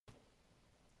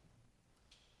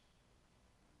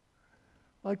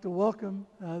I'd like to welcome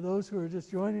those who are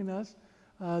just joining us.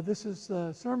 This is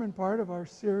the sermon part of our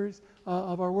series,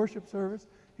 of our worship service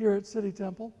here at City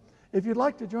Temple. If you'd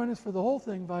like to join us for the whole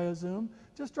thing via Zoom,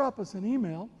 just drop us an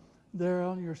email there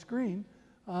on your screen,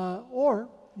 or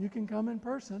you can come in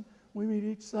person. We meet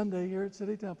each Sunday here at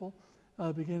City Temple,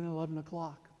 beginning at 11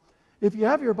 o'clock. If you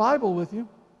have your Bible with you,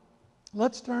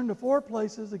 let's turn to 4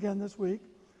 places again this week,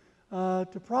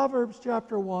 to Proverbs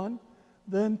chapter 1,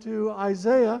 then to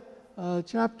Isaiah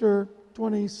chapter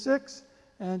 26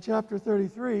 and chapter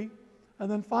 33,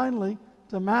 and then finally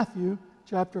to Matthew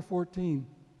chapter 14.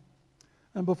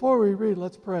 And before we read,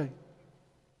 let's pray.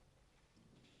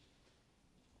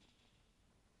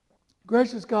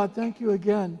 Gracious God, thank you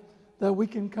again that we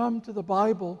can come to the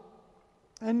Bible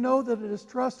and know that it is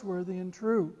trustworthy and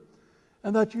true,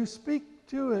 and that you speak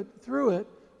to it, through it,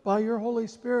 by your Holy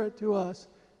Spirit to us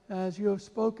as you have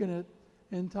spoken it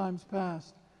in times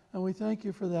past. And we thank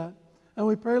you for that. And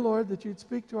we pray, Lord, that you'd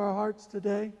speak to our hearts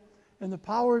today in the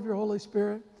power of your Holy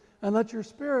Spirit, and let your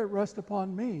Spirit rest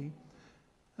upon me.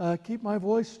 Keep my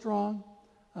voice strong,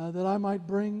 that I might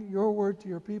bring your word to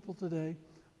your people today,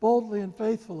 boldly and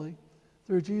faithfully,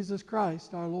 through Jesus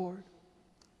Christ our Lord.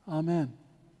 Amen.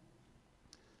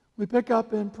 We pick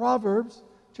up in Proverbs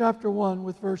chapter 1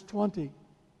 with verse 20.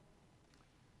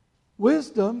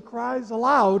 Wisdom cries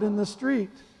aloud in the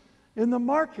street. In the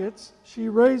markets she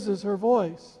raises her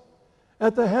voice.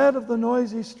 At the head of the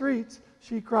noisy streets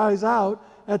she cries out.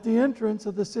 At the entrance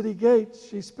of the city gates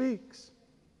she speaks.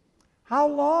 How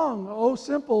long, O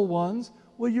simple ones,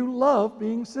 will you love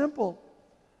being simple?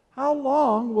 How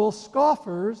long will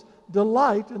scoffers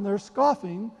delight in their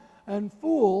scoffing, and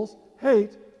fools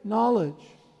hate knowledge?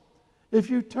 If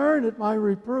you turn at my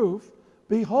reproof,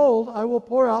 behold, I will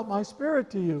pour out my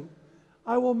spirit to you.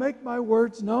 I will make my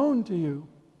words known to you.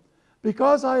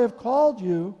 Because I have called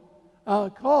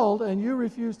and you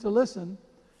refuse to listen,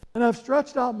 and have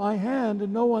stretched out my hand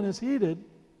and no one has heeded,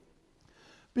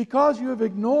 because you have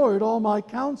ignored all my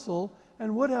counsel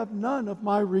and would have none of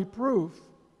my reproof,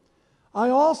 I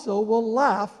also will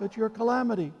laugh at your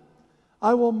calamity.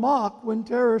 I will mock when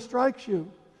terror strikes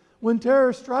you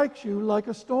like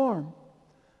a storm,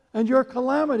 and your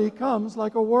calamity comes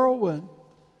like a whirlwind,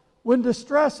 when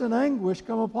distress and anguish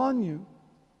come upon you.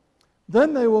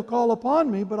 Then they will call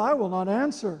upon me, but I will not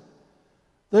answer.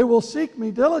 They will seek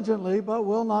me diligently, but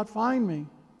will not find me.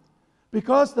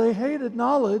 Because they hated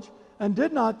knowledge and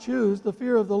did not choose the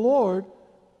fear of the Lord,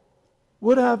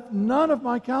 would have none of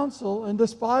my counsel, and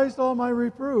despised all my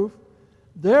reproof,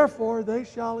 therefore they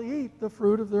shall eat the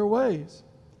fruit of their ways,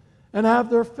 and have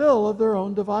their fill of their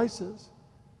own devices.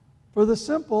 For the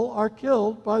simple are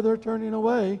killed by their turning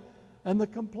away, and the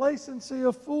complacency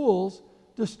of fools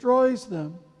destroys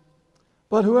them.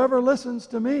 But whoever listens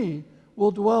to me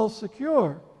will dwell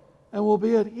secure, and will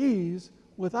be at ease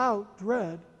without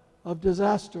dread of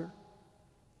disaster.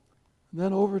 And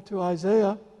then over to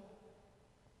Isaiah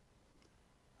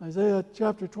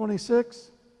chapter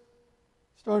 26,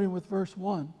 starting with verse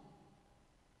 1.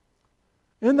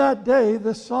 In that day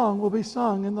this song will be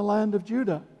sung in the land of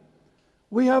Judah.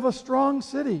 We have a strong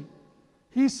city.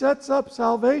 He sets up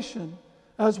salvation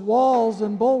as walls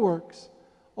and bulwarks.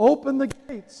 Open the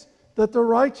gates, that the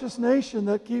righteous nation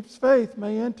that keeps faith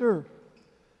may enter.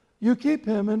 You keep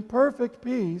him in perfect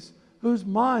peace, whose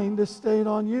mind is stayed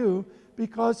on you,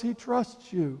 because he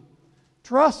trusts you.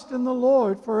 Trust in the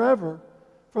Lord forever,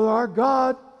 for our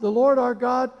God, the Lord our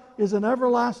God, is an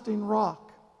everlasting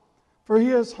rock. For he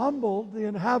has humbled the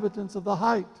inhabitants of the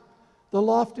height, the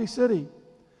lofty city.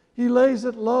 He lays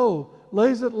it low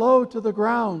to the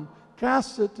ground,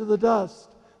 casts it to the dust.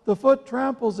 The foot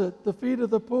tramples it, the feet of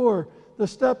the poor, the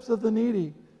steps of the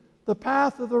needy. The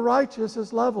path of the righteous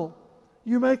is level.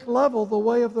 You make level the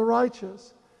way of the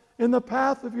righteous. In the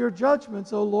path of your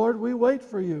judgments, O Lord, we wait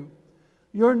for you.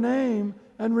 Your name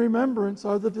and remembrance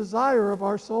are the desire of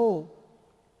our soul.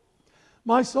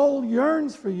 My soul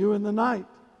yearns for you in the night.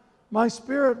 My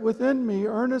spirit within me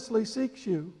earnestly seeks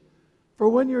you. For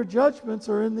when your judgments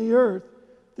are in the earth,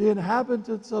 the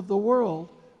inhabitants of the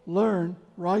world learn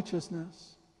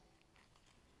righteousness.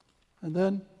 And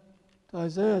then to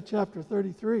Isaiah chapter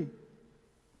 33,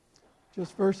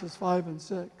 just verses 5 and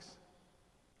 6.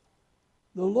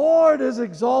 The Lord is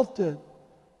exalted,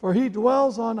 for he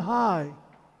dwells on high.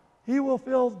 He will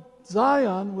fill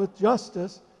Zion with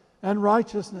justice and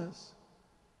righteousness,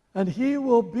 and he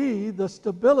will be the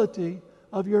stability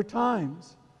of your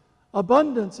times,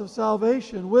 abundance of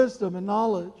salvation, wisdom, and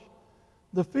knowledge.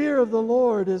 The fear of the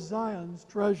Lord is Zion's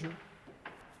treasure.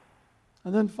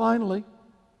 And then finally,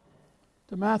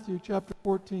 to Matthew chapter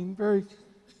 14, very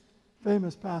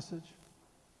famous passage.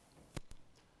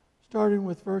 starting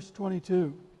with verse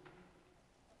 22.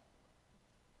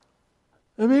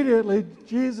 Immediately,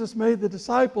 Jesus made the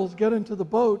disciples get into the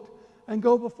boat and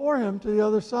go before him to the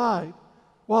other side,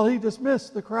 while he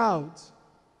dismissed the crowds.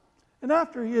 And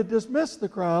after he had dismissed the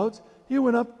crowds, he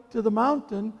went up to the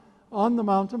mountain, on the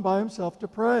mountain by himself to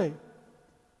pray.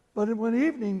 But when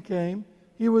evening came,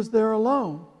 he was there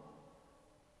alone.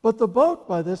 But the boat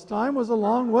by this time was a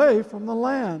long way from the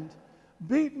land,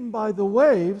 beaten by the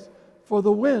waves, for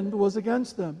the wind was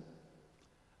against them.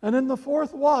 And in the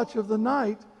fourth watch of the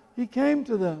night, he came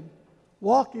to them,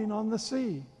 walking on the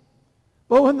sea.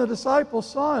 But when the disciples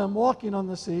saw him walking on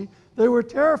the sea, they were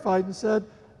terrified and said,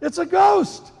 "It's a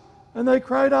ghost!" And they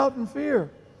cried out in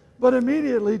fear. But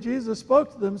immediately Jesus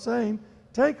spoke to them, saying,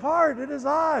 "Take heart, it is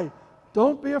I.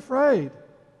 Don't be afraid."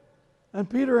 And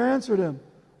Peter answered him,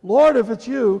 "Lord, if it's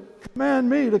you, command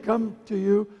me to come to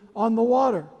you on the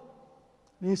water."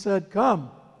 And he said,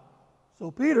 "Come." So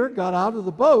Peter got out of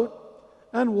the boat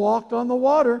and walked on the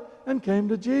water and came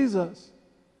to Jesus.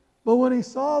 But when he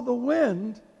saw the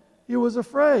wind, he was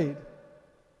afraid.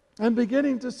 And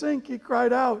beginning to sink, he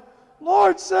cried out,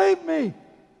 "Lord, save me!"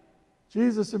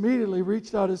 Jesus immediately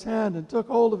reached out his hand and took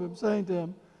hold of him, saying to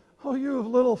him, "Oh, you of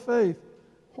little faith,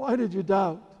 why did you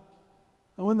doubt?"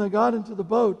 And when they got into the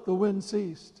boat, the wind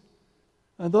ceased.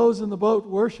 And those in the boat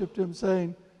worshipped him,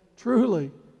 saying,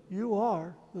 "Truly, you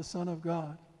are the Son of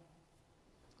God."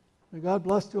 May God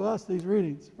bless to us these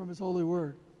readings from his holy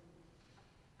word.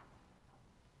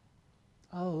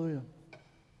 Hallelujah.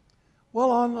 Well,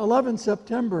 on 11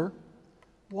 September,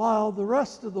 while the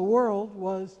rest of the world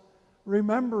was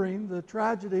remembering the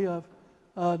tragedy of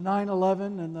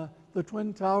 9/11 and the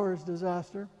Twin Towers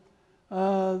disaster,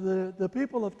 the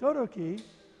people of Totoki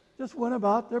just went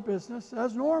about their business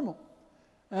as normal.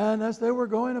 And as they were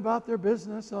going about their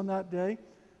business on that day,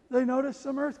 they noticed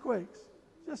some earthquakes,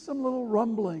 just some little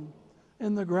rumbling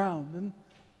in the ground. And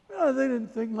they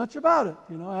didn't think much about it.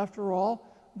 After all,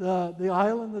 the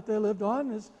island that they lived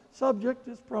on is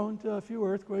prone to a few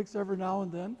earthquakes every now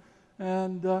and then.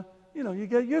 And, you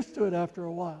get used to it after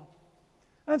a while.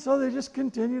 And so they just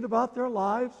continued about their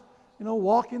lives,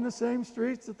 walking the same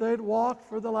streets that they had walked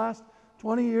for the last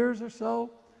 20 years or so,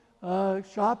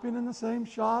 shopping in the same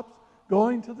shops,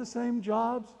 going to the same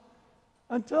jobs,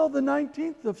 until the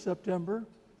 19th of September,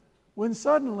 when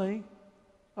suddenly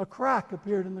a crack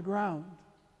appeared in the ground.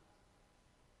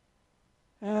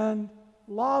 And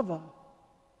lava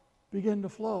began to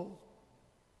flow.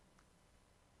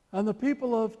 And the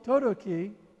people of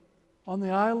Totoki on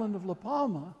the island of La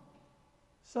Palma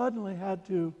suddenly had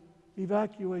to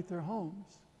evacuate their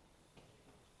homes.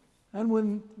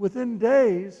 And within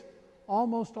days,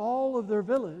 almost all of their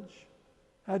village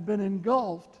had been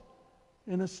engulfed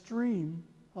in a stream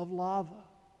of lava.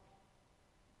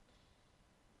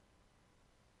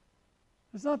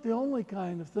 It's not the only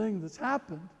kind of thing that's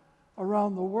happened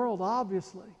around the world,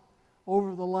 obviously,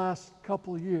 over the last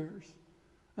couple of years.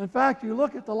 In fact, you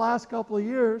look at the last couple of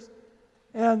years,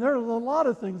 and there's a lot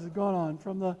of things that have gone on,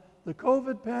 from the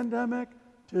COVID pandemic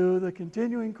to the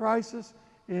continuing crisis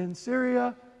in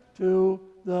Syria to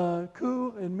the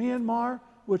coup in Myanmar,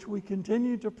 which we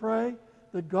continue to pray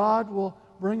that God will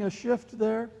bring a shift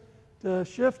there, to a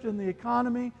shift in the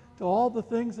economy, to all the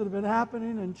things that have been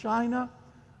happening in China,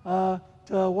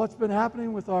 to what's been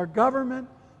happening with our government,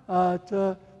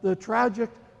 to the tragic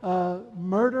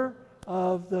murder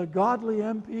of the godly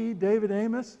MP David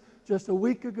Amos just a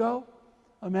week ago,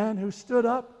 a man who stood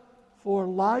up for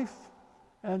life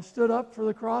and stood up for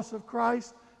the cross of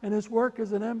Christ and his work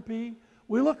as an MP.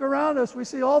 We look around us, we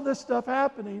see all this stuff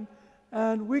happening,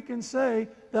 and we can say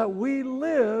that we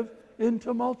live in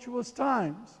tumultuous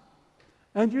times.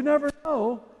 And you never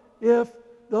know if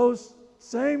those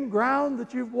same ground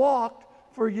that you've walked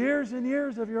for years and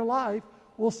years of your life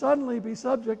will suddenly be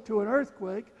subject to an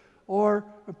earthquake, or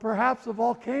perhaps a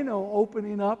volcano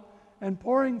opening up and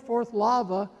pouring forth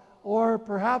lava, or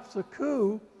perhaps a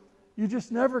coup. You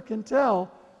just never can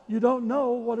tell. You don't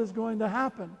know what is going to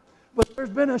happen. But there's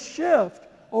been a shift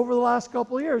over the last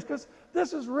couple of years, because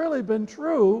this has really been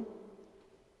true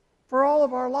for all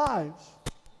of our lives.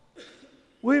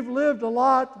 We've lived a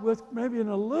lot with maybe an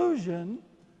illusion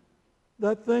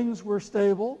that things were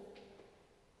stable,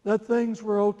 that things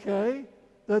were okay,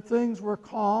 that things were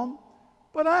calm.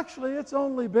 But actually, it's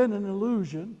only been an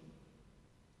illusion,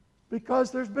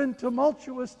 because there's been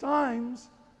tumultuous times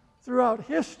throughout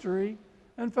history.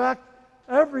 In fact,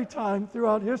 every time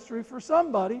throughout history for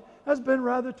somebody has been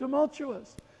rather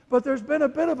tumultuous. But there's been a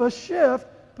bit of a shift,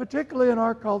 particularly in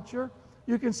our culture.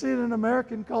 You can see it in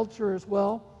American culture as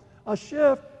well. A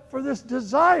shift for this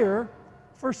desire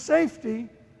for safety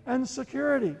and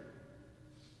security.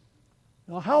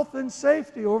 Now, health and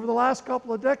safety over the last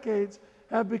couple of decades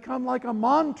have become like a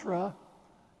mantra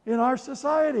in our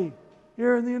society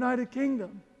here in the United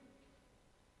Kingdom.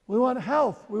 We want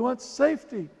health, we want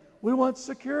safety, we want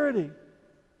security.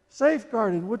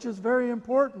 Safeguarding, which is very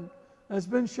important, has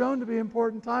been shown to be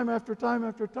important time after time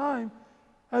after time,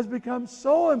 has become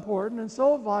so important and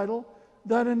so vital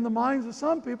that in the minds of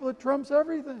some people it trumps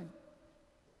everything.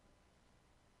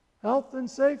 Health and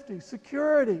safety,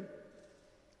 security.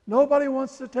 Nobody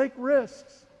wants to take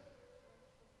risks.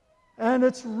 And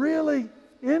it's really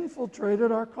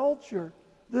infiltrated our culture.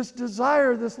 This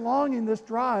desire, this longing, this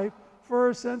drive for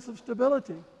a sense of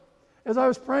stability. As I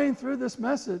was praying through this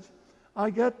message, I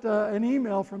get an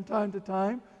email from time to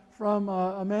time from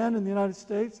a man in the United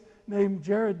States named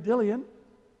Jared Dillian,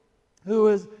 who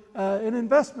is an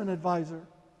investment advisor.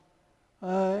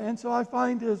 And so I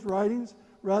find his writings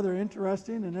rather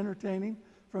interesting and entertaining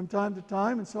from time to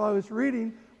time. And so I was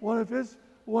reading one of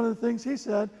the things he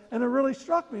said, and it really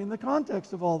struck me in the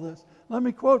context of all this. Let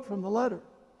me quote from the letter.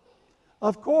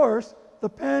 Of course, the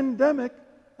pandemic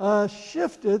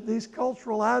shifted these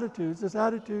cultural attitudes, this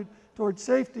attitude towards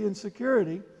safety and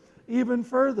security, even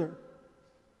further.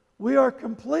 We are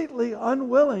completely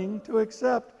unwilling to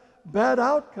accept bad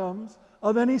outcomes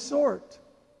of any sort.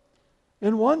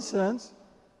 In one sense,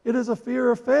 it is a fear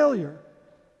of failure,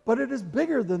 but it is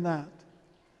bigger than that.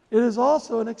 It is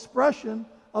also an expression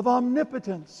of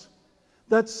omnipotence,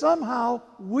 that somehow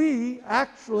we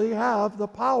actually have the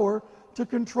power to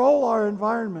control our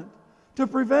environment, to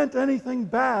prevent anything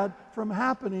bad from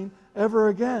happening ever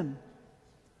again.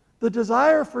 The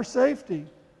desire for safety,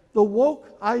 the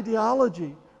woke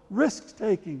ideology,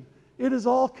 risk-taking, it is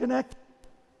all connected.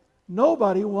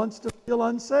 Nobody wants to feel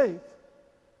unsafe.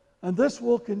 And this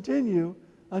will continue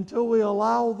until we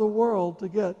allow the world to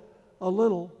get a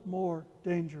little more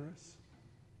dangerous.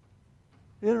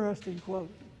 Interesting quote.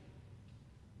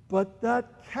 But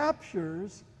that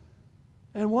captures,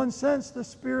 in one sense, the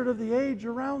spirit of the age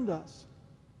around us.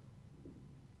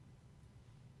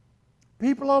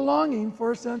 People are longing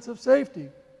for a sense of safety.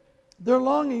 They're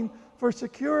longing for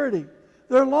security.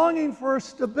 They're longing for a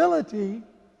stability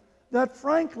that,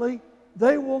 frankly,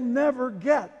 they will never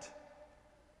get.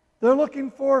 They're looking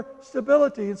for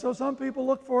stability, and so some people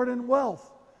look for it in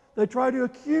wealth. They try to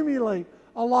accumulate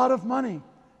a lot of money,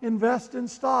 invest in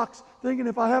stocks, thinking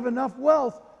if I have enough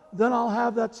wealth, then I'll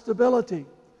have that stability.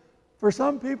 For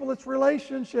some people, it's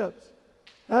relationships,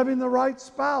 having the right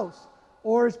spouse,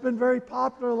 or it's been very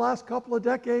popular the last couple of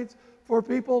decades for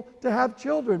people to have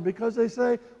children because they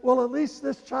say, well, at least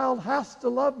this child has to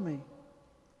love me,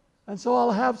 and so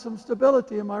I'll have some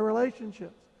stability in my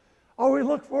relationships. Or we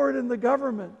look for it in the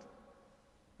government,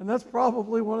 and that's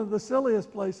probably one of the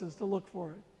silliest places to look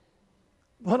for it.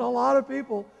 But a lot of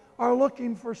people are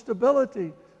looking for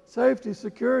stability, safety,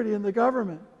 security in the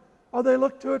government. Or they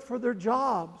look to it for their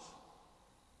jobs.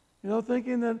 You know,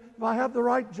 thinking that if I have the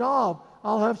right job,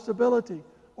 I'll have stability.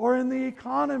 Or in the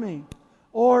economy.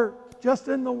 Or just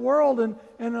in the world and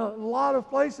in a lot of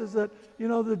places that, you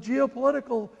know, the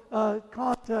geopolitical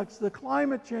context, the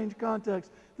climate change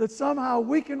context, that somehow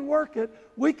we can work it,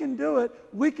 we can do it,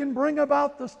 we can bring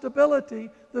about the stability,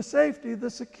 the safety, the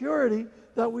security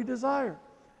that we desire.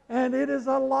 And it is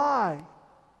a lie.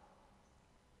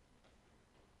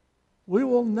 We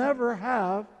will never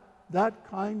have that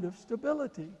kind of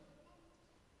stability,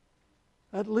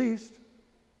 at least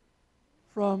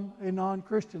from a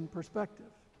non-Christian perspective.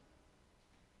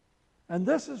 And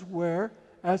this is where,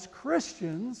 as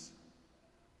Christians,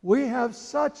 we have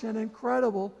such an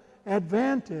incredible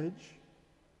advantage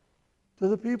to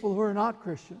the people who are not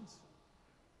Christians.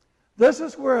 This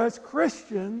is where, as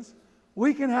Christians,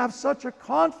 we can have such a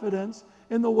confidence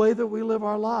in the way that we live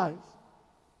our lives.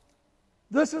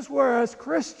 This is where, as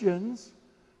Christians,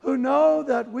 who know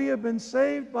that we have been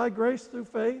saved by grace through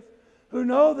faith, who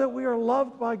know that we are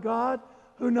loved by God,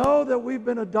 who know that we've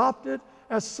been adopted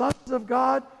as sons of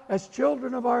God, as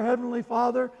children of our Heavenly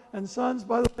Father, and sons,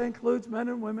 by the way, includes men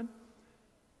and women.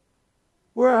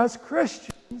 Whereas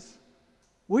Christians,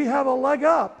 we have a leg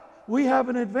up. We have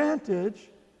an advantage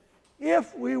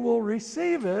if we will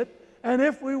receive it and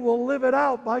if we will live it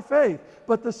out by faith.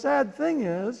 But the sad thing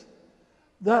is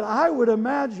that I would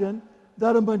imagine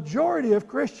that a majority of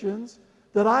Christians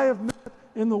that I have met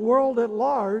in the world at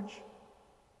large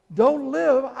don't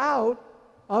live out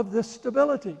of this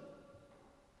stability.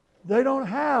 They don't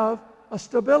have a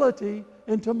stability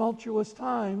in tumultuous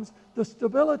times, the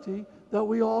stability that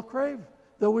we all crave,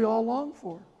 that we all long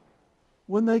for.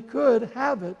 When they could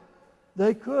have it,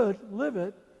 they could live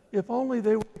it, if only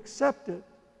they would accept it,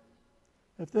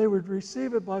 if they would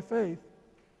receive it by faith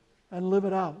and live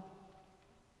it out.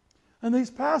 And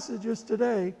these passages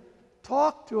today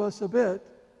talk to us a bit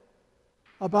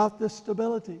about this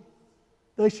stability.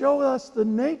 They show us the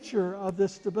nature of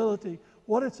this stability,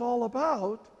 what it's all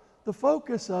about, the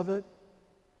focus of it,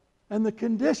 and the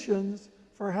conditions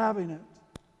for having it.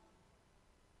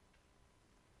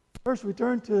 First, we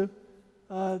turn to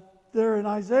there in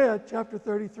Isaiah chapter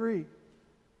 33.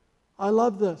 I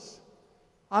love this.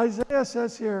 Isaiah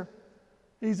says here,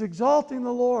 he's exalting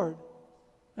the Lord,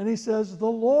 and he says, the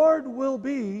Lord will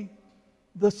be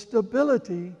the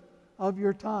stability of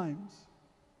your times.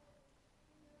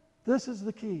 This is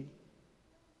the key.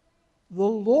 The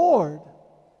Lord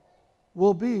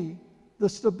will be the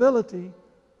stability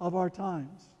of our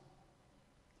times.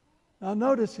 Now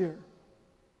notice here,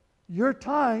 your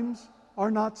times are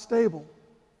not stable.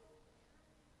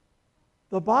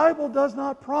 The Bible does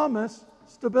not promise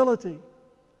stability.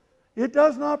 It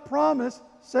does not promise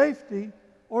safety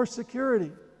or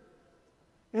security.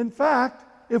 In fact,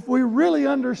 if we really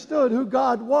understood who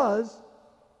God was,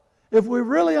 if we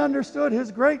really understood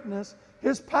His greatness,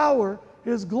 His power,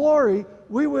 His glory,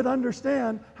 we would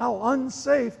understand how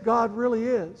unsafe God really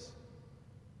is.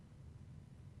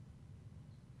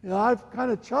 You know, I've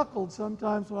kind of chuckled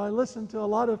sometimes when I listen to a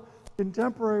lot of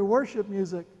contemporary worship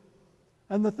music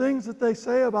and the things that they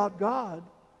say about God.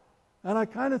 And I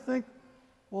kind of think,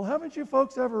 well, haven't you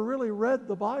folks ever really read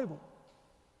the Bible?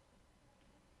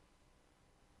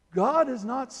 God is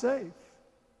not safe.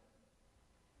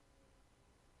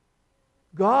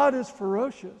 God is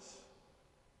ferocious.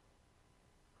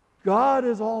 God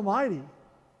is almighty.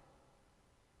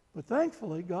 But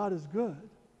thankfully, God is good.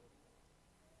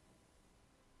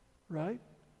 Right?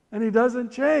 And He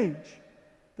doesn't change.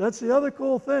 That's the other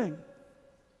cool thing.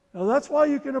 Now, that's why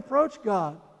you can approach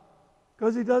God,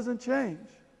 because He doesn't change.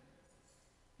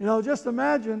 You know, just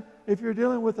imagine if you're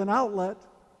dealing with an outlet,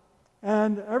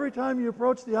 and every time you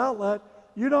approach the outlet,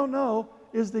 you don't know,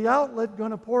 is the outlet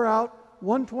going to pour out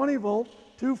 120 volt,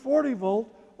 240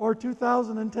 volt, or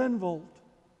 2010 volt?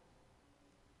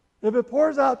 If it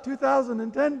pours out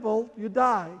 2010 volt, you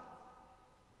die.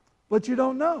 But you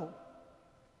don't know.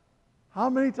 How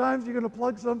many times are you going to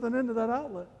plug something into that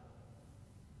outlet?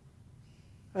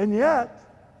 And yet,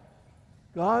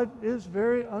 God is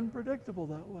very unpredictable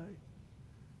that way.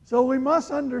 So we must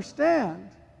understand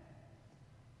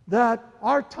that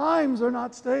our times are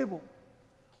not stable.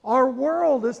 Our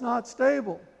world is not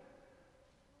stable.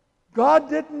 God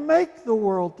didn't make the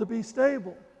world to be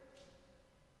stable.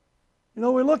 You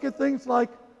know, we look at things like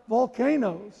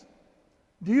volcanoes.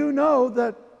 Do you know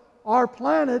that our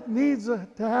planet needs to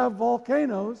have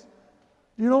volcanoes?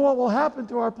 Do you know what will happen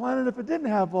to our planet if it didn't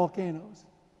have volcanoes?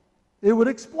 It would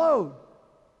explode.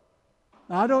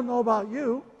 Now, I don't know about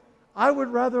you. I would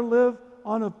rather live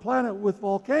on a planet with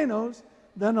volcanoes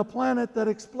than a planet that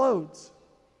explodes.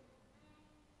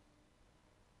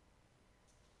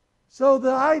 So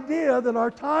the idea that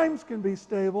our times can be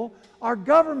stable, our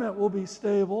government will be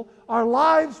stable, our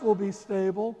lives will be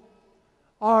stable,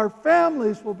 our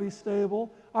families will be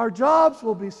stable, our jobs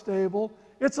will be stable,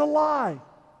 it's a lie.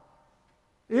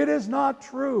 It is not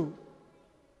true.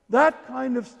 That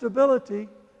kind of stability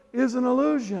is an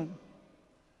illusion.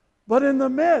 But in the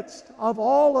midst of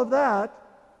all of that,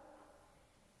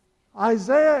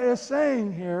 Isaiah is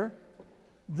saying here,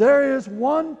 there is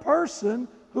one person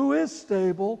who is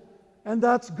stable, and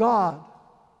that's God.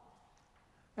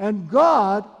 And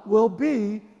God will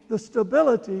be the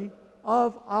stability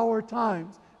of our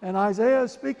times. And Isaiah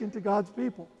is speaking to God's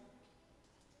people.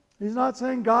 He's not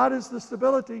saying God is the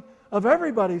stability of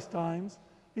everybody's times.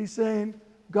 He's saying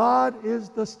God is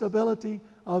the stability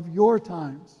of your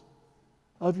times.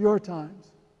 Of your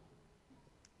times.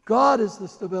 God is the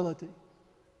stability.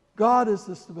 God is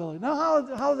the stability. Now,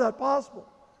 how is that possible?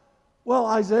 Well,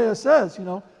 Isaiah says, you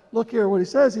know, look here what he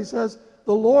says. He says,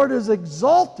 the Lord is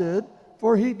exalted,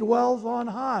 for He dwells on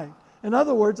high. In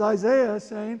other words, Isaiah is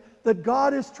saying that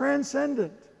God is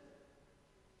transcendent.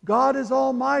 God is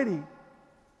almighty.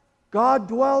 God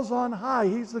dwells on high.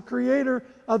 He's the creator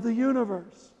of the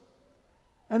universe.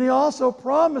 And He also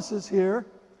promises here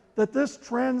that this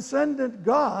transcendent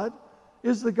God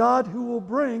is the God who will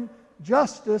bring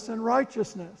justice and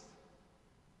righteousness.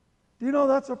 Do you know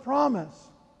that's a promise?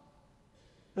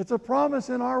 It's a promise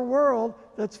in our world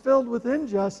that's filled with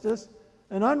injustice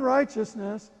and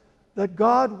unrighteousness, that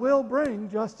God will bring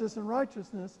justice and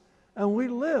righteousness, and we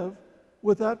live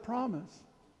with that promise.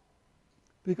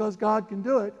 Because God can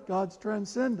do it, God's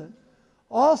transcendent.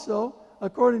 Also,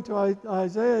 according to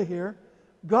Isaiah here,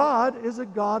 God is a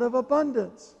God of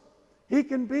abundance. He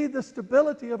can be the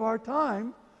stability of our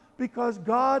time because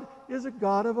God is a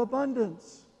God of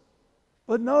abundance.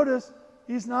 But notice,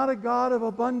 He's not a God of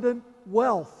abundant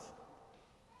wealth.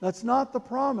 That's not the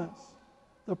promise.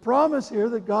 The promise here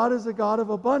that God is a God of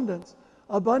abundance.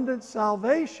 Abundant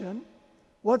salvation.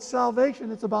 What's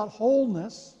salvation? It's about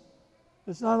wholeness.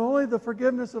 It's not only the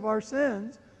forgiveness of our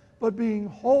sins, but being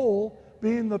whole,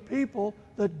 being the people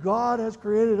that God has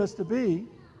created us to be.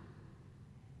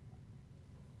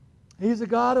 He's a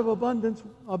God of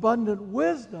abundant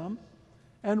wisdom,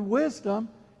 and wisdom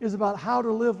is about how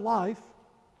to live life.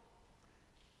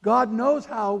 God knows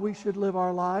how we should live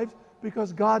our lives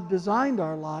because God designed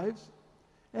our lives.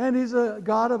 And He's a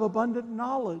God of abundant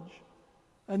knowledge.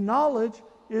 And knowledge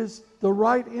is the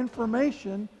right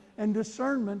information and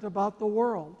discernment about the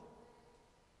world.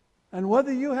 And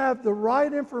whether you have the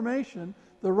right information,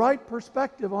 the right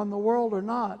perspective on the world or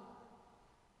not,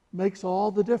 makes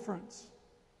all the difference.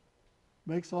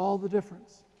 Makes all the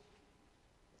difference.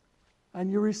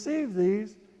 And you receive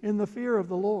these in the fear of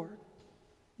the Lord.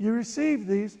 You receive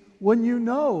these when you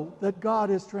know that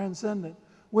God is transcendent,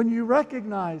 when you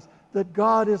recognize that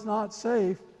God is not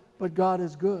safe, but God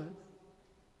is good.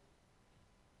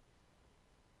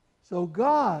 So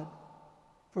God,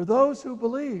 for those who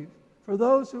believe, for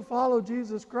those who follow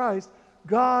Jesus Christ,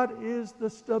 God is the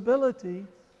stability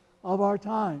of our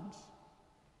times.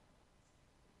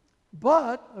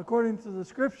 But, according to the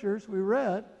scriptures we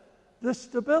read, this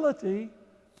stability,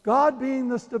 God being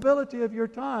the stability of your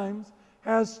times,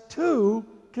 has two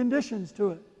conditions to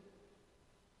it.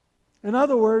 In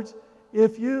other words,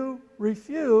 if you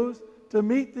refuse to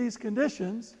meet these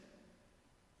conditions,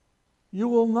 you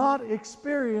will not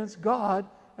experience God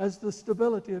as the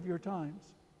stability of your times.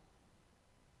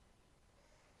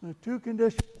 There are two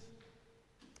conditions.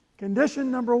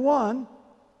 Condition number one,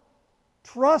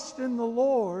 trust in the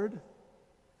Lord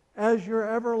as your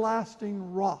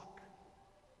everlasting rock.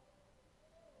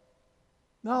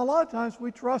 Now, a lot of times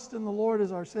we trust in the Lord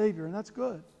as our Savior, and that's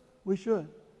good. We should.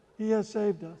 He has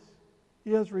saved us.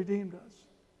 He has redeemed us.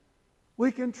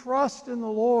 We can trust in the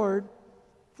Lord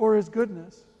for His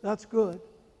goodness. That's good.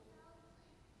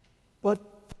 But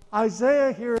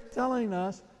Isaiah here is telling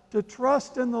us to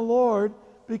trust in the Lord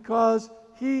because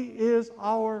He is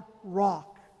our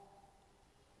rock.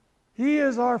 He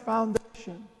is our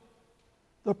foundation.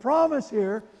 The promise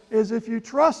here is if you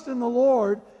trust in the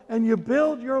Lord and you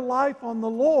build your life on the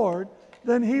Lord,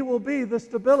 then He will be the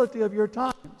stability of your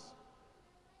times.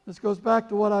 This goes back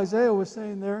to what Isaiah was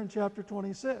saying there in chapter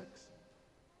 26.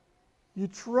 You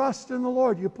trust in the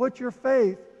Lord. You put your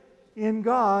faith in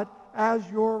God as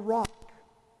your rock.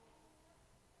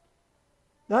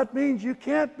 That means you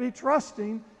can't be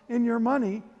trusting in your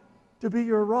money to be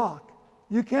your rock.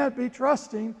 You can't be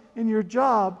trusting in your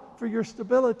job for your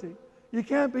stability. You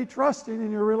can't be trusting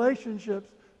in your relationships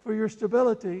for your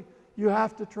stability. You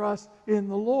have to trust in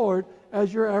the Lord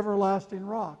as your everlasting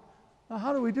rock. Now,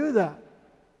 how do we do that?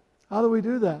 How do we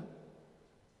do that?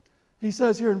 He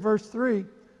says here in verse 3,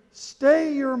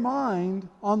 stay your mind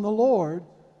on the Lord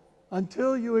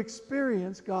until you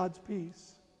experience God's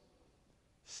peace.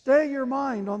 Stay your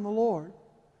mind on the Lord.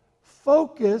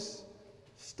 Focus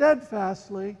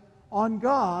steadfastly on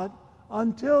God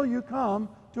until you come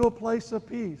to a place of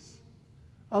peace.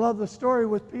 I love the story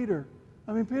with Peter.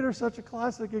 I mean, Peter's such a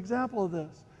classic example of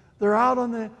this. They're out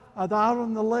on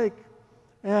the lake,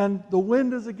 and the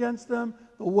wind is against them.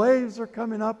 The waves are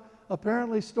coming up.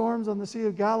 Apparently, storms on the Sea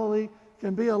of Galilee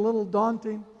can be a little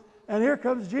daunting. And here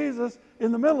comes Jesus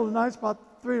in the middle of the night. It's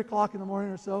about 3 o'clock in the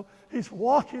morning or so. He's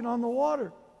walking on the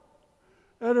water.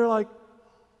 And they're like,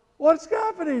 what's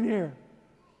happening here?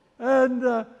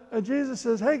 And Jesus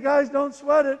says, hey guys, don't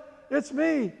sweat it. It's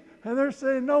me. And they're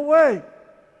saying, no way.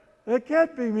 It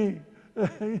can't be me.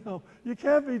 You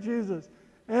can't be Jesus.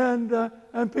 And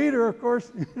Peter, of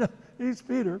course, he's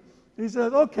Peter. He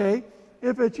says, okay,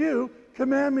 if it's you,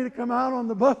 command me to come out on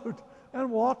the boat and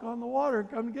walk on the water and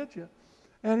come and get you.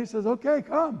 And he says, okay,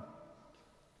 come.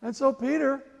 And so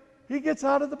Peter, he gets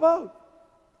out of the boat.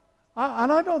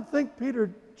 And I don't think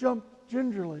Peter jumped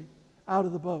gingerly out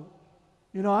of the boat.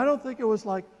 I don't think it was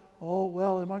like, oh,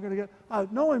 well, am I going to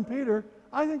get... knowing Peter,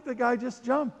 I think the guy just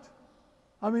jumped.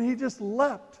 I mean, he just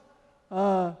leapt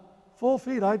full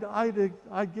feet.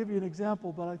 I'd give you an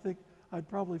example, but I think I'd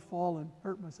probably fall and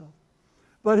hurt myself.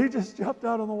 But he just jumped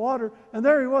out on the water, and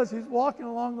there he was. He's walking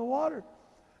along the water,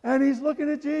 and he's looking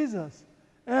at Jesus,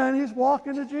 and he's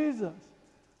walking to Jesus.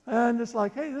 And it's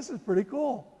like, hey, this is pretty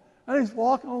cool. And he's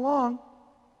walking along.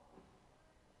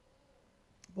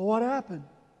 But what happened?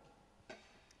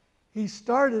 He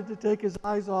started to take his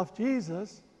eyes off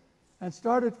Jesus and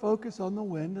started focus on the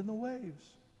wind and the waves.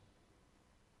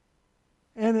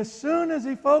 And as soon as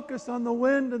he focused on the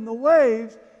wind and the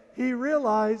waves, he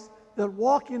realized that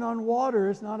walking on water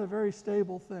is not a very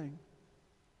stable thing.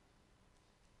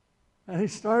 And he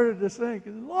started to sink. He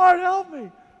said, Lord, help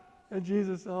me. And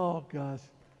Jesus, oh gosh,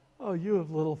 oh, you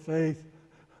have little faith.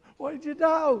 Why did you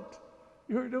doubt?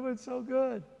 You were doing so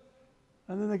good.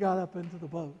 And then they got up into the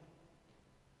boat.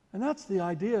 And that's the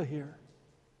idea here.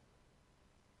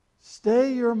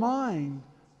 Stay your mind,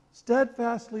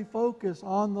 steadfastly focus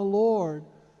on the Lord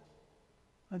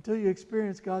until you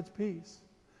experience God's peace.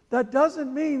 That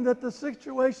doesn't mean that the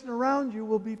situation around you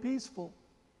will be peaceful.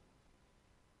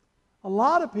 A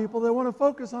lot of people, they want to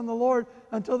focus on the Lord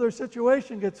until their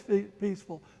situation gets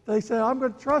peaceful. They say, I'm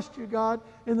going to trust you, God,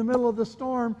 in the middle of the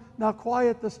storm. Now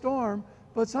quiet the storm.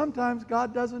 But sometimes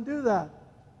God doesn't do that.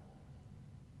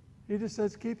 He just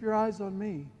says, keep your eyes on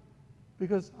me,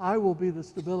 because I will be the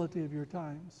stability of your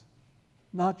times,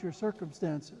 not your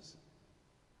circumstances.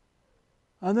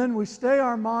 And then we stay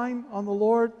our mind on the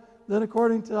Lord. Then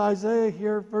according to Isaiah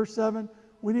here, verse 7,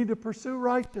 we need to pursue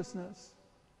righteousness.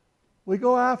 We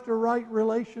go after right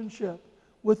relationship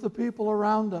with the people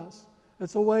around us.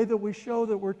 It's a way that we show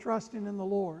that we're trusting in the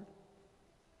Lord.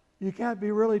 You can't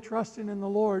be really trusting in the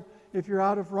Lord if you're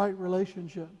out of right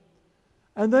relationship.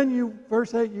 And then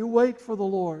verse 8, you wait for the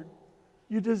Lord.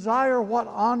 You desire what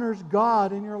honors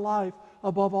God in your life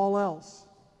above all else.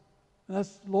 And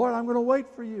that's, Lord, I'm going to wait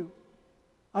for you.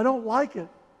 I don't like it.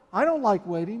 I don't like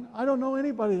waiting. I don't know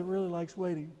anybody that really likes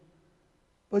waiting.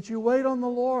 But you wait on the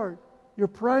Lord. You're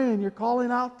praying. You're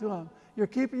calling out to Him. You're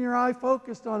keeping your eye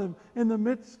focused on Him in the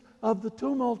midst of the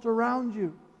tumult around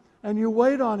you. And you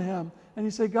wait on Him. And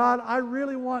you say, God, I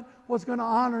really want what's going to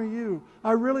honor you.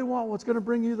 I really want what's going to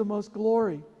bring you the most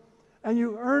glory. And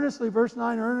you earnestly, verse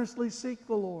 9, earnestly seek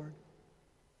the Lord.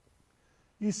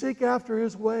 You seek after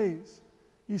His ways.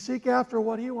 You seek after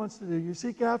what He wants to do. You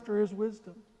seek after His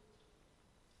wisdom.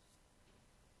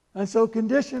 And so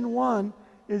condition 1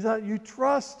 is that you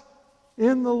trust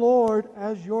in the Lord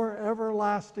as your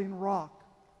everlasting rock.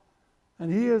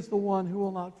 And He is the one who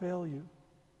will not fail you.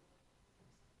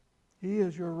 He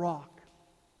is your rock.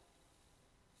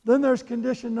 Then there's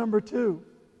condition number 2.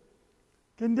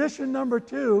 Condition number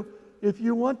 2, if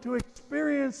you want to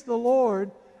experience the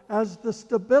Lord as the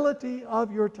stability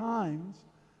of your times,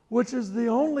 which is the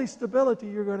only stability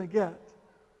you're going to get.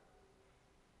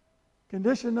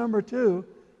 Condition number 2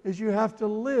 is you have to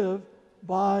live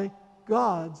by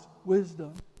God's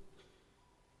wisdom.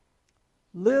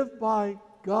 Live by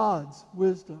God's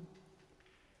wisdom.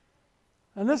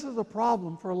 And this is a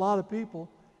problem for a lot of people,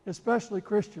 especially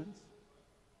Christians.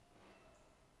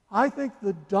 I think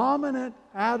the dominant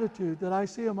attitude that I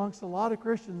see amongst a lot of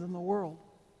Christians in the world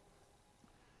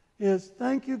is,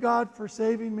 thank you, God, for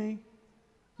saving me.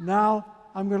 Now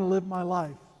I'm going to live my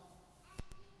life.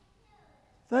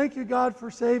 Thank you, God,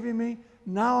 for saving me.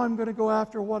 Now I'm going to go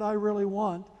after what I really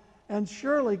want. And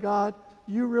surely, God,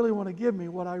 you really want to give me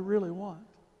what I really want.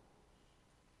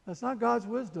 That's not God's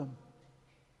wisdom.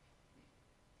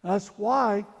 That's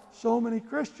why so many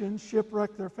Christians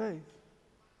shipwreck their faith.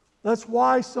 That's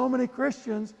why so many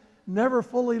Christians never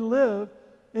fully live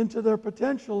into their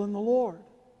potential in the Lord.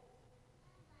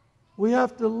 We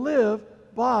have to live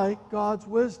by God's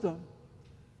wisdom.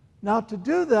 Now, to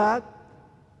do that,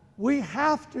 we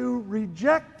have to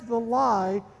reject the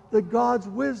lie that God's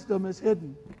wisdom is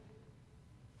hidden.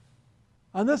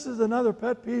 And this is another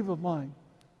pet peeve of mine.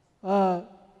 So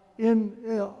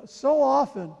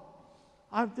often,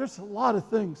 there's a lot of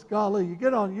things. Golly, you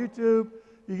get on YouTube,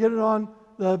 you get it on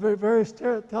the various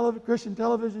Christian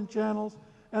television channels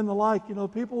and the like. You know,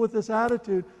 people with this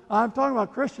attitude. I'm talking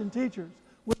about Christian teachers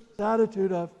with this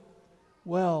attitude of,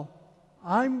 well,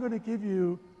 I'm going to give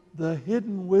you the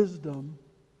hidden wisdom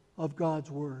of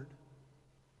God's Word.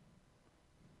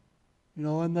 You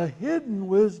know, and the hidden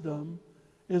wisdom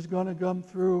is going to come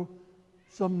through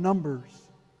some numbers.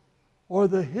 Or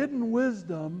the hidden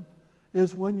wisdom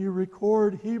is when you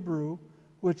record Hebrew,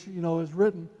 which, you know, is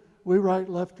written, we write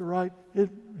left to right,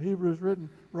 Hebrew is written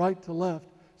right to left.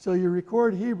 So you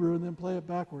record Hebrew and then play it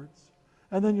backwards.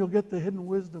 And then you'll get the hidden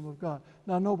wisdom of God.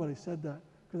 Now, nobody said that,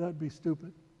 because that would be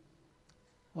stupid.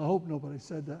 I hope nobody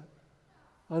said that.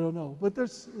 I don't know. But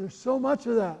there's so much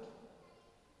of that.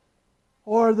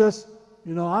 Or this,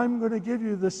 you know, I'm going to give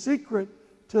you the secret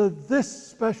to this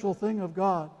special thing of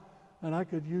God. And I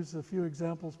could use a few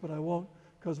examples, but I won't,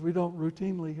 because we don't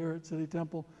routinely here at City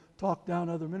Temple talk down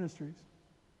other ministries.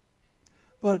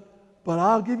 But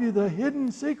I'll give you the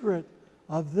hidden secret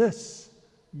of this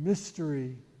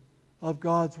mystery of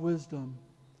God's wisdom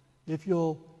if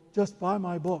you'll just buy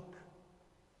my book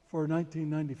for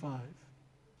 $19.95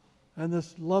 and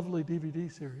this lovely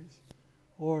DVD series,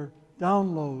 or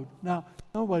download. Now,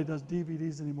 nobody does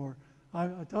DVDs anymore. I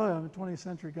tell you, I'm a 20th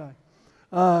century guy.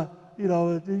 You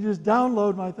know, you just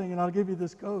download my thing and I'll give you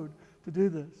this code to do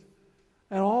this.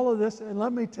 And all of this, and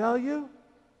let me tell you,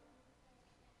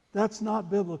 that's not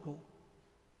biblical.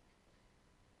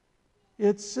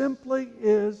 It simply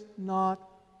is not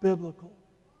biblical.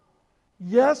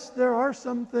 Yes, there are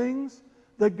some things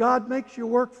that God makes you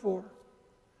work for.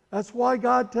 That's why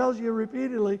God tells you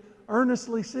repeatedly,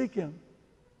 earnestly seek Him.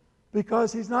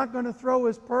 Because He's not going to throw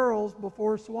His pearls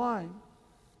before swine.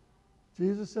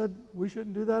 Jesus said we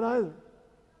shouldn't do that either.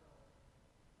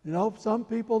 You know, some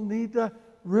people need to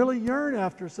really yearn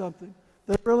after something.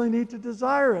 They really need to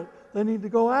desire it. They need to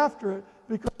go after it.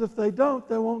 Because if they don't,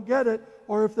 they won't get it.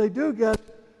 Or if they do get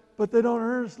it, but they don't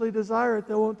earnestly desire it,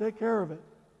 they won't take care of it.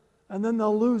 And then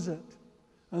they'll lose it.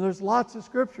 And there's lots of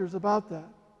scriptures about that.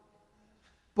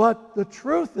 But the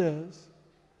truth is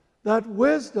that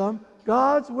wisdom,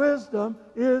 God's wisdom,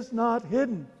 is not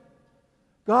hidden.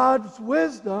 God's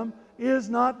wisdom is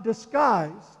not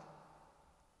disguised.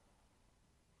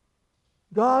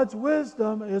 God's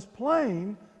wisdom is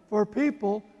plain for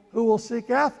people who will seek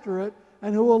after it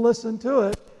and who will listen to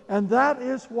it. And that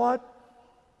is what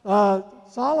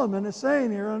Solomon is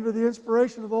saying here under the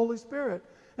inspiration of the Holy Spirit.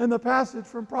 And the passage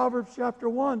from Proverbs chapter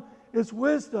 1 is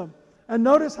wisdom. And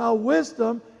notice how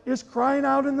wisdom is crying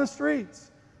out in the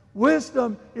streets.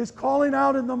 Wisdom is calling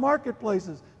out in the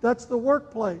marketplaces. That's the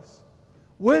workplace.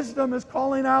 Wisdom is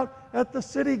calling out at the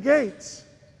city gates.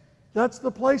 That's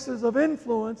the places of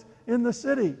influence in the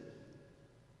city.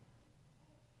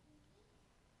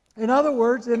 In other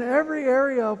words, in every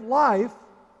area of life,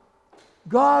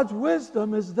 God's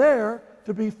wisdom is there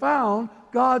to be found.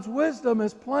 God's wisdom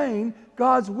is plain.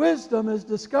 God's wisdom is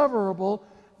discoverable.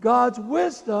 God's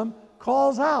wisdom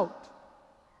calls out.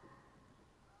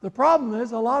 The problem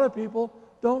is a lot of people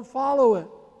don't follow it.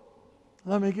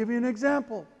 Let me give you an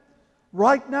example.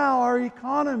 Right now, our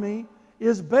economy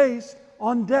is based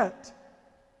on debt.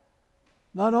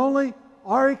 Not only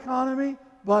our economy,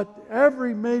 but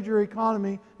every major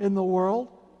economy in the world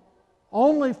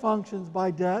only functions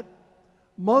by debt.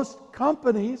 Most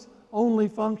companies only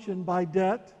function by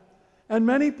debt. And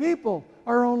many people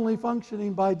are only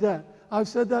functioning by debt. I've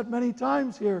said that many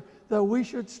times here, that we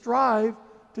should strive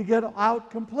to get out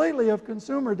completely of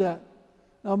consumer debt.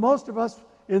 Now, most of us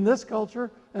in this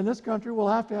culture and this country will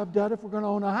have to have debt if we're going to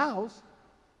own a house.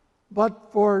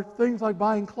 But for things like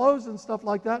buying clothes and stuff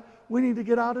like that, we need to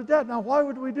get out of debt. Now, why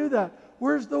would we do that?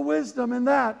 Where's the wisdom in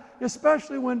that?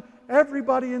 Especially when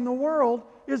everybody in the world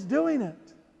is doing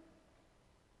it.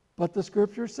 But the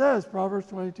Scripture says, Proverbs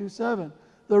 22:7,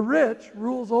 the rich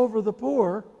rules over the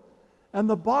poor, and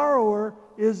the borrower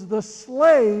is the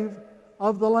slave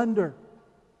of the lender.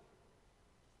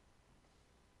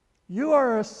 You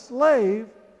are a slave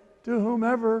to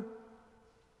whomever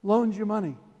loans you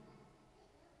money.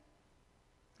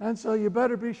 And so you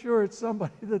better be sure it's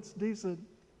somebody that's decent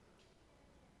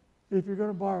if you're going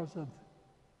to borrow something.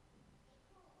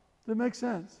 Does it make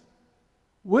sense?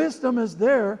 Wisdom is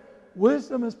there.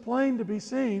 Wisdom is plain to be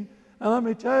seen. And let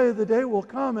me tell you, the day will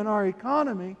come in our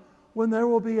economy when there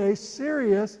will be a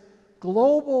serious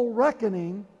global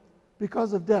reckoning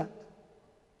because of debt.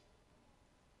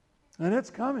 And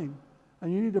it's coming.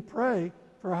 And you need to pray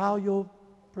for how you'll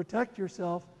protect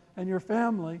yourself and your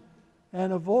family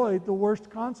and avoid the worst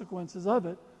consequences of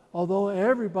it, although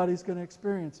everybody's going to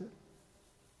experience it.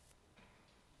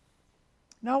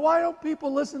 Now, why don't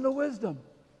people listen to wisdom?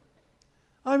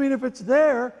 I mean, if it's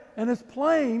there and it's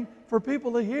plain for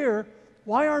people to hear,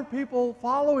 why aren't people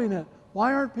following it?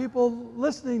 Why aren't people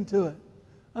listening to it?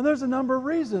 And there's a number of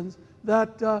reasons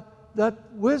that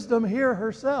wisdom here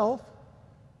herself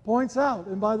points out.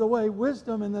 And by the way,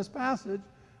 wisdom in this passage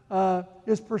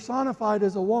is personified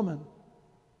as a woman.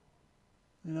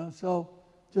 You know, so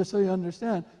just so you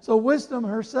understand. So wisdom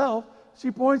herself,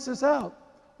 she points this out.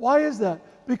 Why is that?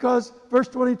 Because, verse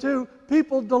 22,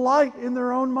 people delight in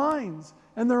their own minds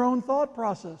and their own thought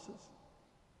processes.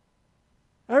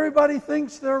 Everybody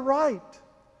thinks they're right.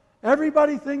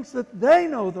 Everybody thinks that they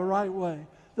know the right way,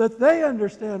 that they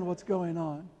understand what's going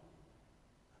on.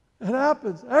 It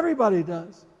happens. Everybody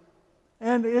does.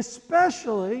 And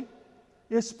especially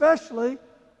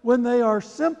when they are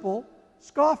simple,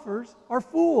 scoffers are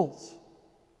fools.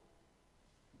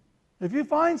 If you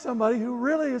find somebody who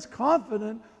really is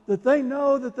confident that they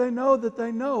know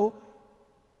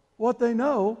what they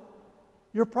know,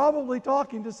 you're probably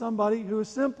talking to somebody who is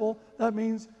simple. That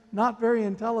means not very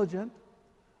intelligent.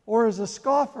 Or as a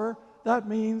scoffer, that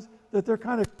means that they're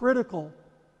kind of critical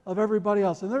of everybody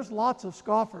else. And there's lots of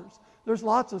scoffers. There's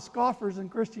lots of scoffers in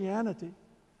Christianity.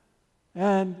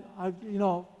 And,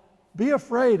 be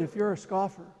afraid if you're a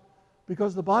scoffer,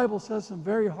 because the Bible says some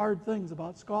very hard things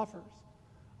about scoffers.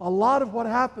 A lot of what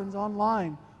happens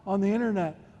online, on the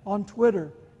internet, on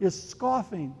Twitter is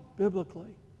scoffing biblically.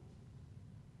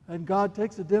 And God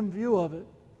takes a dim view of it.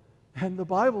 And the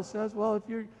Bible says, well,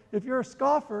 if you're a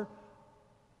scoffer,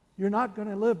 you're not going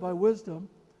to live by wisdom,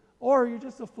 or you're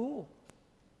just a fool.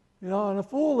 You know, and a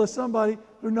fool is somebody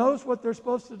who knows what they're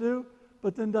supposed to do,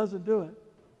 but then doesn't do it.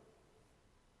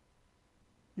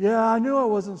 Yeah, I knew I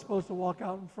wasn't supposed to walk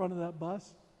out in front of that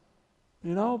bus.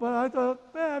 You know, but I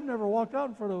thought, man, I've never walked out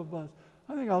in front of a bus.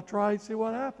 I think I'll try and see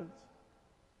what happens.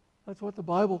 That's what the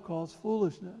Bible calls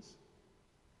foolishness.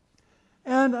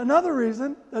 And another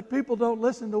reason that people don't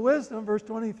listen to wisdom, verse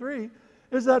 23,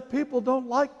 is that people don't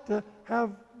like to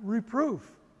have reproof.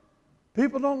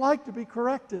 People don't like to be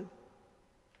corrected.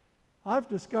 I've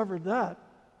discovered that.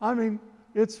 I mean,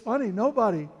 it's funny.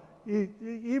 Nobody,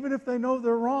 even if they know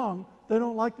they're wrong, they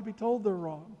don't like to be told they're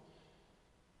wrong.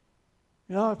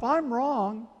 You know, if I'm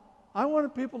wrong, I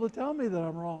want people to tell me that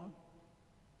I'm wrong.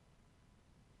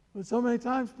 But so many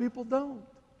times people don't.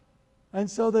 And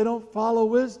so they don't follow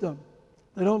wisdom.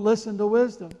 They don't listen to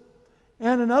wisdom.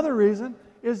 And another reason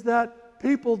is that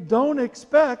people don't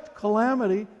expect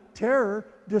calamity, terror,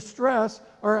 distress,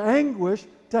 or anguish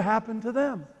to happen to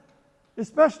them,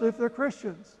 especially if they're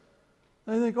Christians.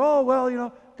 They think, oh, well, you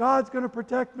know, God's going to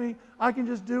protect me. I can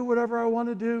just do whatever I want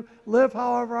to do, live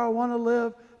however I want to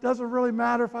live. Doesn't really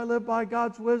matter if I live by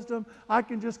God's wisdom. I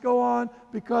can just go on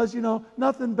because, you know,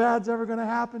 nothing bad's ever going to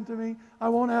happen to me. I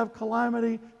won't have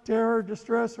calamity, terror,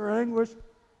 distress, or anguish.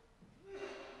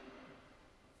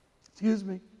 Excuse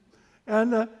me.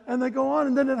 And they go on,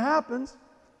 and then it happens.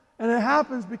 And it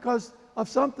happens because of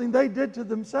something they did to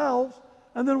themselves.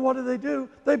 And then what do?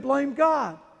 They blame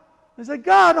God. They say,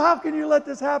 God, how can you let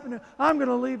this happen? I'm going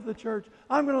to leave the church.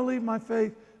 I'm going to leave my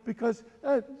faith because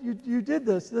you did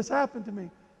this. This happened to me.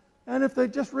 And if they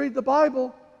just read the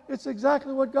Bible, it's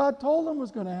exactly what God told them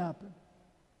was going to happen.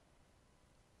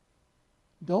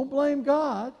 Don't blame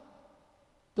God.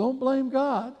 Don't blame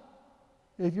God.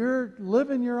 If you're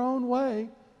living your own way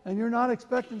and you're not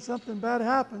expecting something bad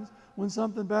happens when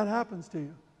something bad happens to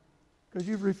you because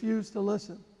you've refused to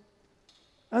listen.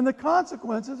 And the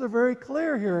consequences are very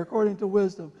clear here according to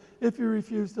wisdom if you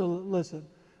refuse to listen.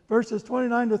 Verses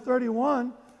 29 to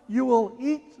 31, you will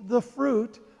eat the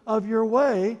fruit of your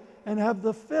way and have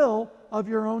the fill of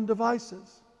your own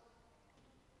devices.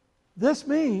 This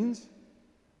means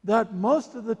that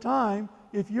most of the time,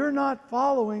 if you're not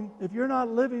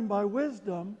living by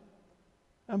wisdom,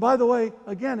 and by the way,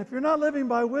 again, if you're not living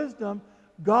by wisdom,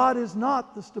 God is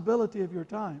not the stability of your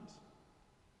times.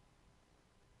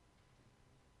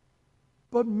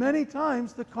 But many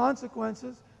times the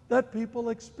consequences that people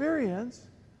experience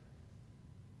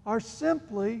are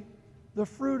simply the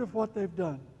fruit of what they've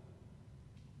done.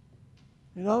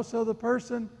 You know, so the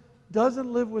person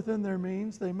doesn't live within their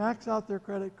means. They max out their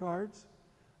credit cards.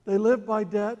 They live by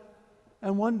debt.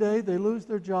 And one day they lose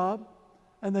their job.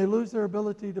 And they lose their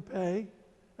ability to pay.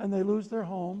 And they lose their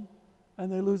home. And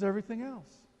they lose everything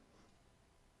else.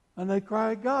 And they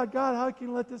cry, God, how can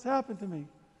you let this happen to me?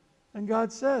 And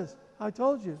God says, I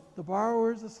told you, the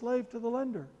borrower is a slave to the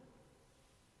lender.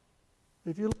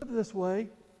 If you live this way,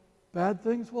 bad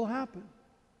things will happen.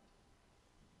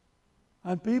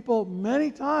 And people,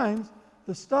 many times,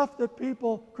 the stuff that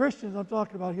Christians I'm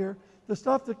talking about here, the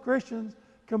stuff that Christians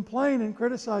complain and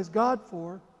criticize God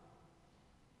for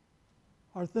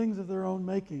are things of their own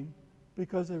making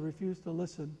because they refuse to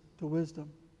listen to wisdom.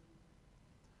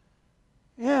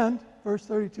 And, verse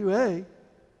 32a,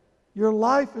 your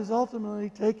life is ultimately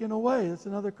taken away. That's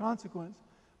another consequence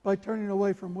by turning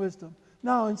away from wisdom.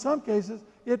 Now, in some cases,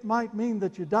 it might mean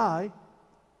that you die,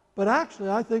 but actually,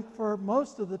 I think for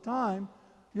most of the time,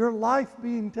 your life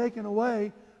being taken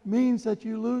away means that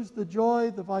you lose the joy,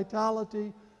 the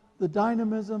vitality, the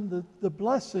dynamism, the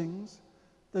blessings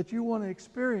that you want to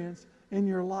experience in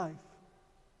your life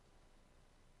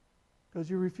because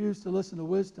you refuse to listen to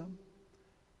wisdom.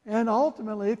 And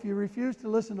ultimately, if you refuse to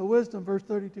listen to wisdom, verse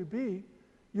 32b,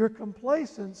 your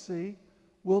complacency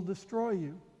will destroy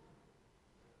you.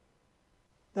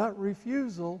 That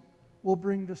refusal will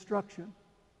bring destruction.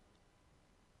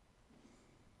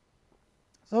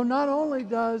 So not only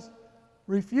does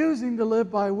refusing to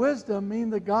live by wisdom mean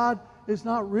that God is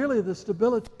not really the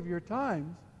stability of your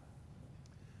times,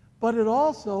 but it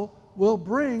also will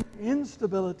bring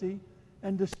instability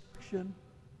and destruction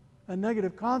and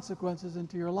negative consequences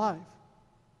into your life.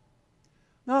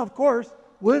 Now, of course,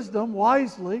 wisdom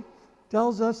wisely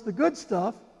tells us the good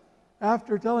stuff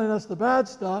after telling us the bad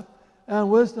stuff, and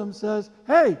wisdom says,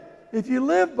 hey, if you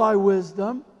live by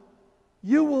wisdom,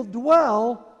 you will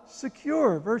dwell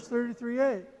secure. Verse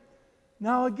 33a.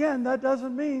 Now again, that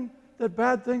doesn't mean that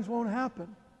bad things won't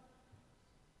happen.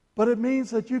 but it means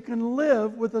that you can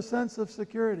live with a sense of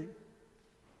security.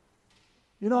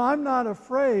 You know, I'm not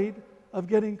afraid of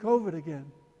getting COVID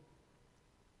again.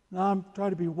 Now, I'm trying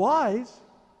to be wise,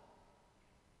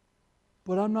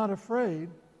 but I'm not afraid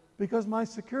because my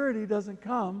security doesn't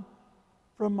come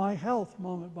from my health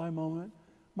moment by moment.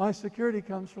 My security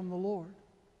comes from the Lord.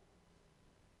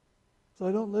 So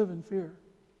I don't live in fear.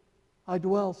 I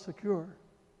dwell secure.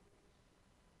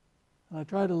 And I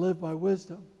try to live by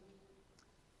wisdom.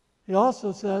 She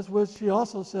also says,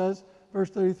 verse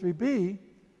 33b,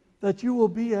 that you will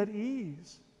be at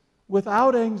ease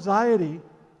without anxiety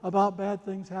about bad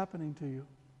things happening to you.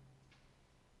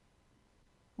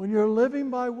 When you're living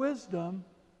by wisdom,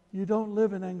 you don't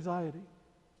live in anxiety.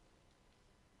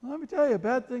 Well, let me tell you,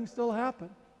 bad things still happen.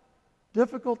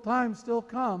 Difficult times still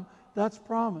come. That's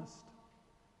promised.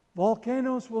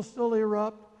 Volcanoes will still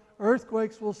erupt.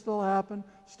 Earthquakes will still happen.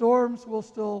 Storms will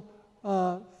still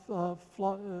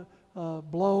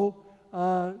blow.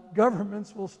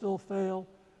 Governments will still fail.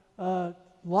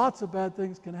 Lots of bad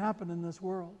things can happen in this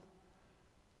world.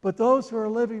 But those who are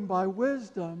living by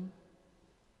wisdom,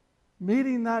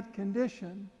 meeting that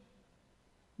condition,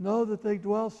 know that they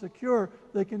dwell secure.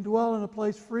 They can dwell in a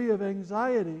place free of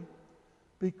anxiety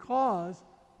because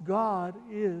God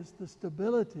is the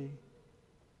stability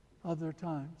of their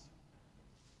times.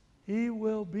 He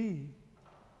will be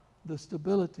the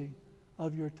stability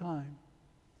of your time.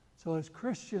 So as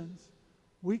Christians,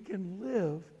 we can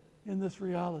live in this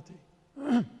reality.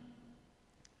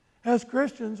 As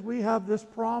Christians, we have this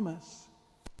promise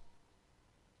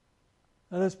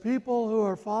that as people who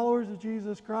are followers of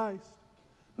Jesus Christ,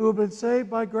 who have been saved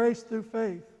by grace through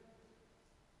faith,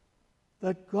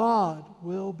 that God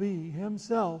will be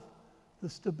Himself the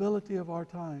stability of our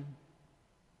time.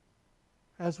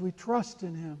 As we trust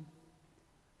in Him,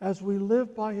 as we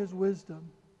live by His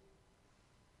wisdom.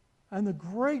 And the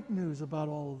great news about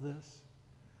all of this,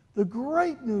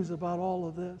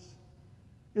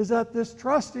 is that this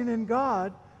trusting in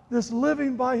God, this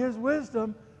living by His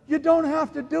wisdom, you don't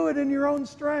have to do it in your own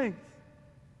strength.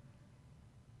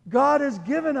 God has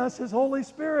given us His Holy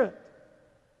Spirit.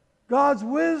 God's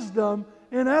wisdom,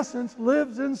 in essence,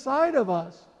 lives inside of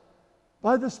us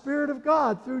by the Spirit of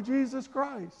God through Jesus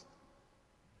Christ.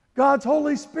 God's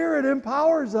Holy Spirit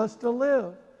empowers us to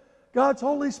live. God's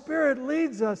Holy Spirit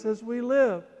leads us as we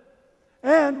live.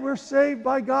 And we're saved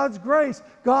by God's grace.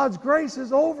 God's grace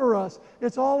is over us.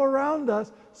 It's all around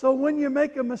us. So when you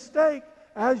make a mistake,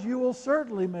 as you will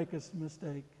certainly make a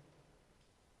mistake,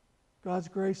 God's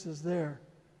grace is there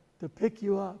to pick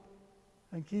you up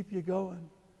and keep you going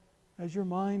as your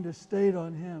mind is stayed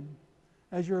on Him,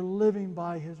 as you're living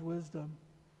by His wisdom.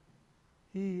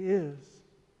 He is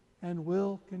and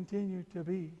will continue to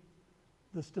be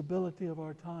the stability of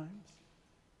our times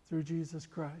through Jesus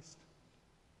Christ.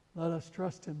 Let us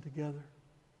trust Him together.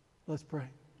 Let's pray.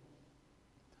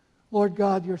 Lord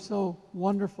God, You're so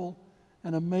wonderful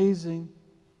and amazing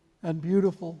and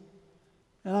beautiful.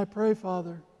 And I pray,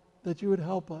 Father, that You would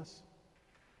help us.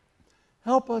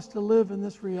 Help us to live in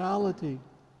this reality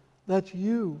that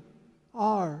You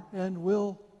are and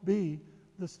will be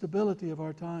the stability of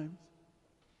our times.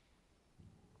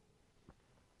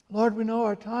 Lord, we know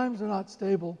our times are not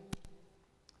stable,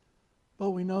 but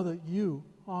we know that You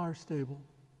are stable.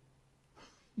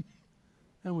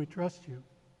 And we trust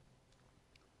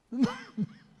You.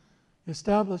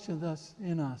 Establishing this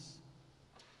in us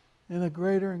in a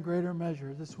greater and greater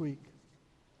measure this week.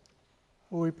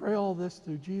 For we pray all this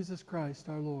through Jesus Christ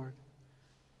our Lord.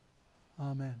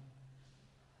 Amen.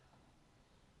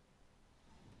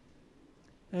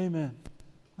 Amen.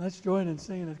 Let's join in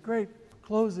singing a great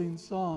closing song.